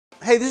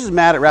Hey, this is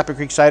Matt at Rapid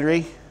Creek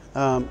Cidery,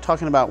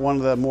 talking about one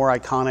of the more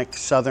iconic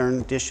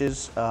southern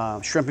dishes,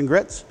 shrimp and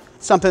grits.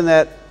 Something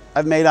that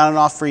I've made on and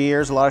off for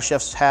years, a lot of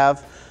chefs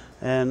have,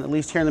 and at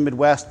least here in the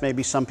Midwest,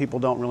 maybe some people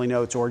don't really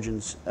know its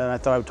origins, and I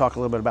thought I would talk a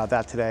little bit about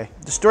that today.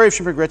 The story of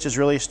shrimp and grits is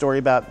really a story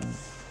about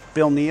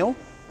Bill Neal,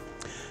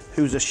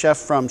 who's a chef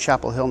from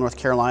Chapel Hill, North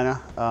Carolina.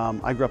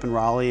 I grew up in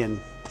Raleigh and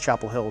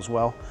Chapel Hill as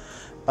well.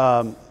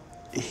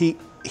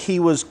 He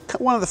was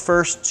one of the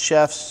first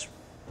chefs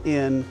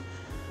in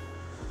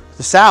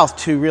the South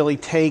to really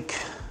take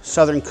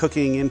Southern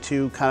cooking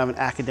into kind of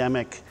an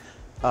academic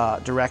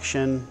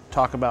direction,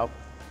 talk about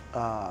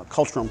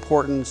cultural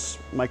importance,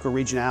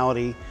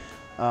 micro-regionality.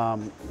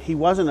 He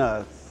wasn't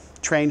a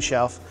trained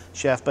chef,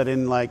 but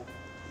in like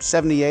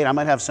 78, I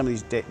might have some of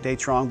these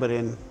dates wrong, but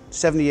in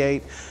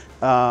 78,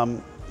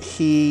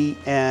 he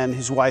and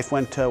his wife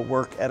went to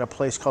work at a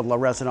place called La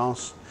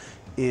Residence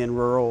in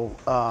rural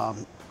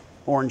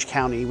Orange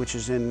County, which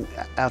is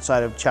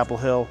outside of Chapel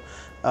Hill.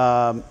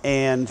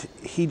 And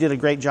he did a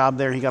great job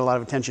there. He got a lot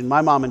of attention. My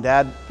mom and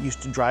dad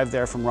used to drive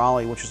there from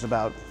Raleigh, which was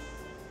about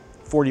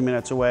 40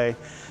 minutes away,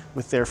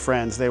 with their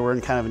friends. They were in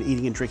kind of an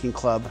eating and drinking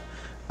club.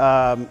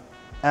 And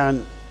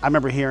I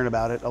remember hearing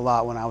about it a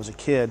lot when I was a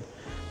kid.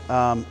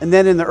 And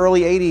then in the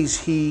early 80s,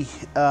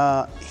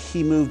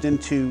 he moved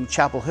into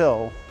Chapel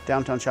Hill,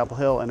 downtown Chapel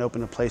Hill, and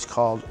opened a place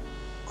called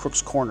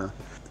Crook's Corner.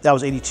 That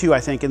was 82,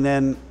 I think. And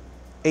then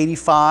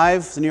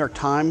 85, the New York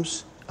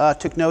Times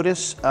took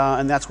notice,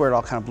 and that's where it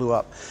all kind of blew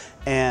up.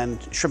 And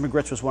shrimp and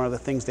grits was one of the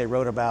things they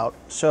wrote about.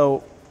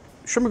 So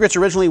shrimp and grits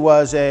originally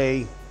was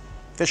a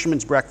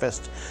fisherman's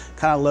breakfast,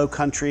 kind of low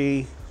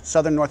country,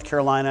 southern North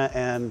Carolina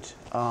and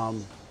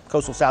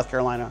coastal South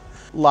Carolina.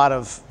 A lot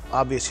of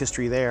obvious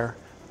history there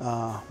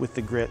with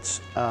the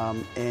grits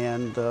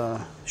and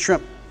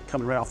shrimp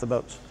coming right off the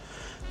boats.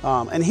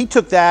 And he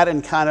took that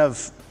and kind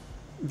of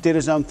did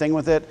his own thing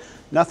with it.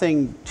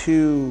 Nothing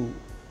too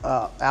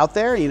out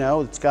there, you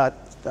know. It's got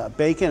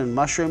bacon and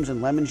mushrooms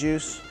and lemon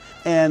juice.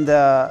 And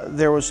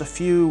there was a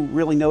few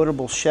really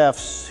notable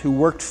chefs who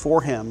worked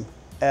for him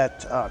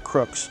at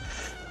Crook's.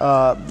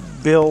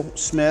 Bill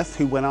Smith,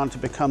 who went on to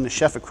become the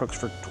chef at Crook's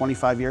for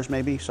 25 years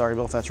maybe, sorry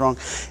Bill if that's wrong,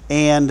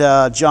 and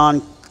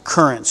John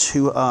Currents,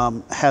 who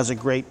has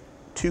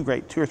two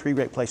or three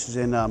great places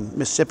in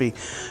Mississippi.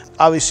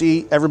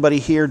 Obviously everybody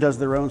here does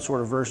their own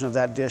sort of version of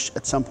that dish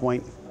at some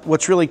point.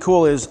 What's really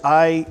cool is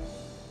I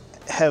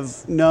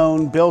have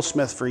known Bill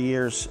Smith for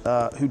years,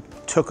 who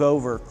took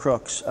over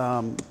Crook's.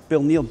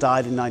 Bill Neal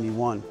died in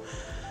 '91,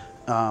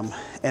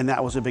 and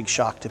that was a big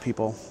shock to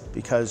people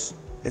because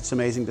it's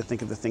amazing to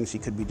think of the things he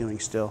could be doing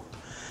still.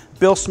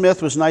 Bill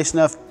Smith was nice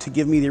enough to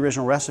give me the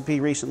original recipe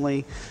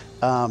recently,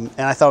 and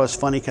I thought it was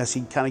funny because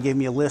he kind of gave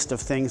me a list of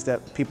things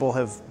that people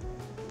have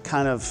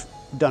kind of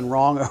done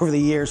wrong over the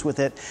years with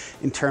it,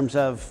 in terms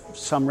of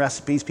some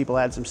recipes people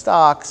add some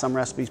stock, some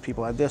recipes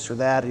people add this or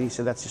that, and he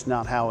said that's just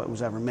not how it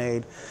was ever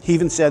made. He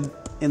even said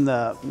in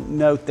the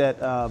note that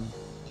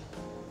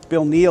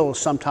Bill Neal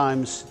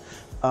sometimes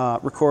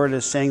recorded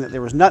as saying that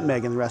there was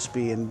nutmeg in the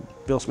recipe, and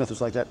Bill Smith was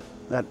like,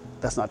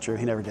 that's not true,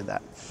 he never did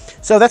that.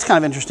 So that's kind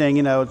of interesting,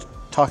 you know,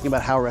 talking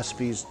about how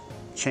recipes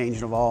change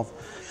and evolve.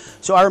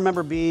 So I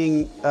remember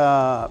being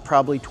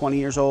probably 20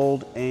 years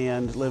old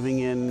and living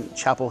in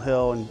Chapel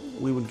Hill, and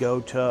we would go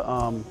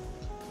to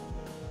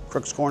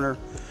Crook's Corner,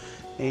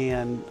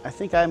 and I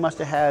think I must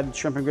have had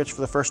shrimp and grits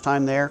for the first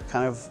time there,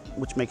 kind of,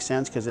 which makes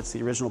sense because it's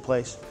the original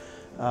place.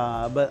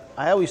 But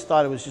I always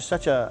thought it was just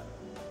such a,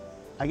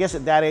 I guess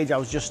at that age I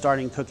was just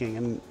starting cooking,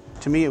 and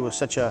to me it was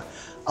such a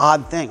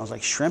odd thing. I was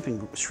like,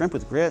 shrimp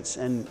with grits,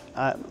 and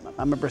I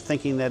remember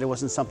thinking that it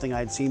wasn't something I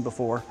had seen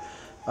before.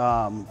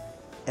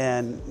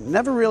 And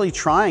never really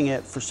trying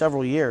it for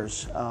several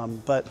years,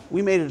 but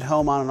we made it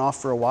home on and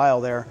off for a while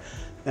there,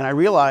 and I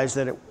realized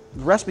that the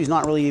recipe's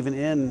not really even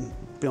in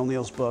Bill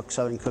Neal's book,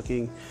 Southern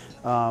Cooking,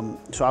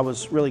 so I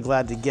was really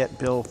glad to get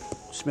Bill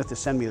Smith to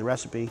send me the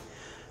recipe.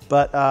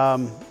 But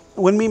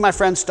when me and my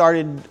friends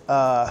started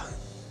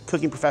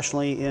cooking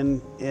professionally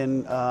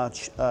in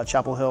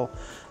Chapel Hill,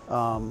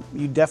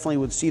 you definitely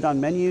would see it on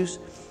menus,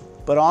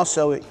 but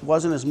also it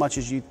wasn't as much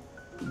as you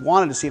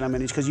wanted to see it on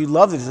menus because you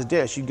loved it as a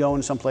dish. You'd go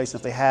in some place and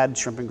if they had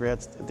shrimp and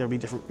grits, there'd be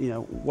different, you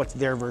know, what's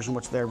their version.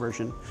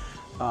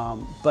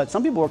 But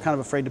some people were kind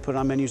of afraid to put it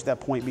on menus at that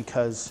point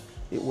because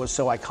it was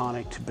so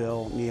iconic to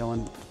Bill Neal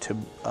and to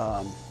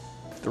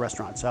the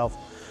restaurant itself.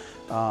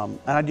 And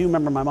I do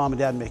remember my mom and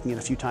dad making it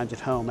a few times at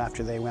home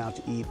after they went out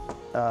to eat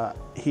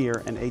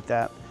here and ate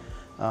that.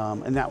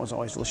 And that was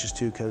always delicious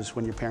too, because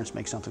when your parents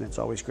make something, it's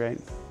always great.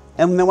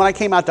 And then when I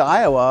came out to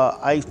Iowa,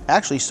 I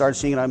actually started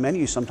seeing it on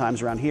menus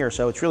sometimes around here,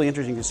 so it's really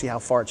interesting to see how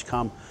far it's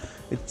come.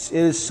 It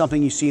is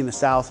something you see in the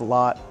South a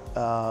lot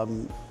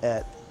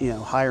at, you know,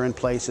 higher end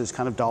places,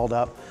 kind of dolled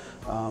up,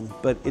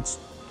 but it's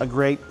a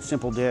great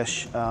simple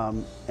dish.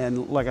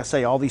 And like I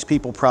say, all these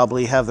people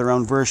probably have their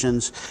own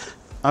versions.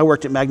 I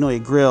worked at Magnolia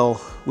Grill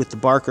with the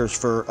Barkers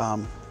for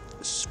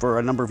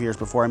a number of years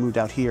before I moved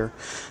out here.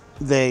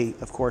 They,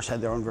 of course, had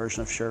their own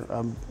version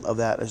of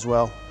that as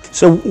well.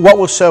 So what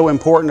was so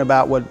important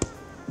about what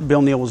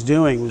Bill Neal was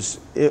doing was,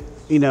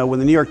 you know, when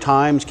the New York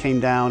Times came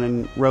down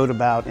and wrote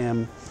about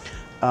him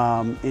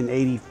in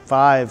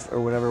 '85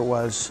 or whatever it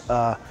was,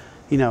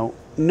 you know,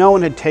 no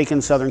one had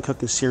taken Southern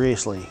cooking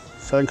seriously.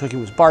 Southern cooking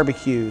was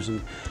barbecues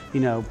and, you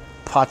know,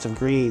 pots of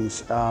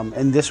greens,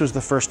 and this was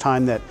the first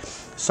time that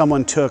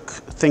someone took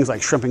things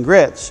like shrimp and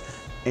grits,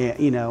 and,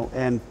 you know,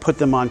 and put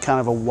them on kind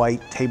of a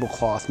white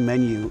tablecloth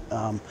menu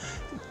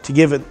to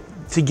give it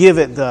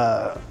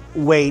the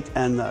weight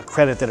and the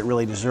credit that it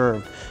really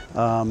deserved.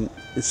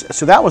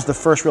 So that was the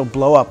first real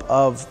blow up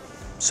of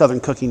Southern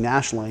cooking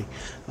nationally.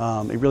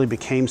 It really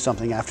became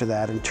something after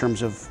that in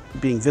terms of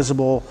being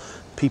visible,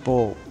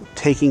 people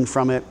taking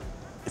from it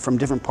from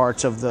different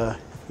parts of the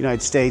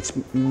United States,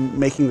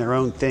 making their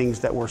own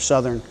things that were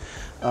Southern.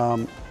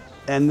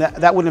 And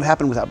that wouldn't have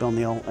happened without Bill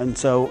Neal. And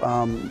so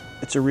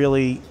it's a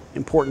really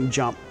important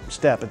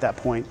step at that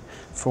point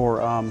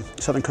for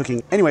Southern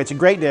cooking. Anyway, it's a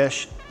great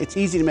dish. It's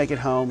easy to make at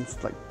home.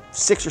 It's like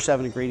 6 or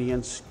 7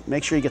 ingredients.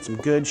 Make sure you get some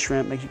good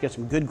shrimp. Make sure you get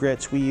some good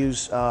grits. We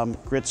use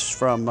grits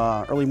from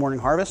Early Morning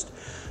Harvest,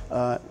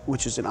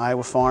 which is an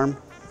Iowa farm.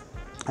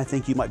 I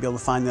think you might be able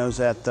to find those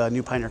at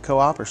New Pioneer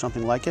Co-op or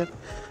something like it.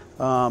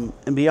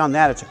 And beyond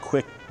that, it's a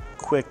quick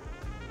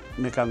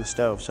make on the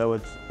stove. So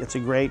it's a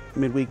great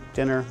midweek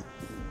dinner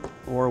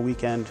or a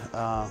weekend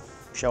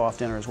show-off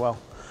dinner as well.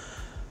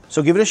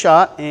 So give it a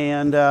shot,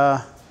 and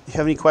if you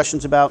have any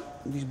questions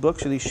about these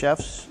books or these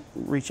chefs,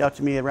 reach out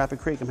to me at Rapid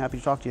Creek. I'm happy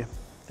to talk to you.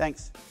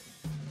 Thanks.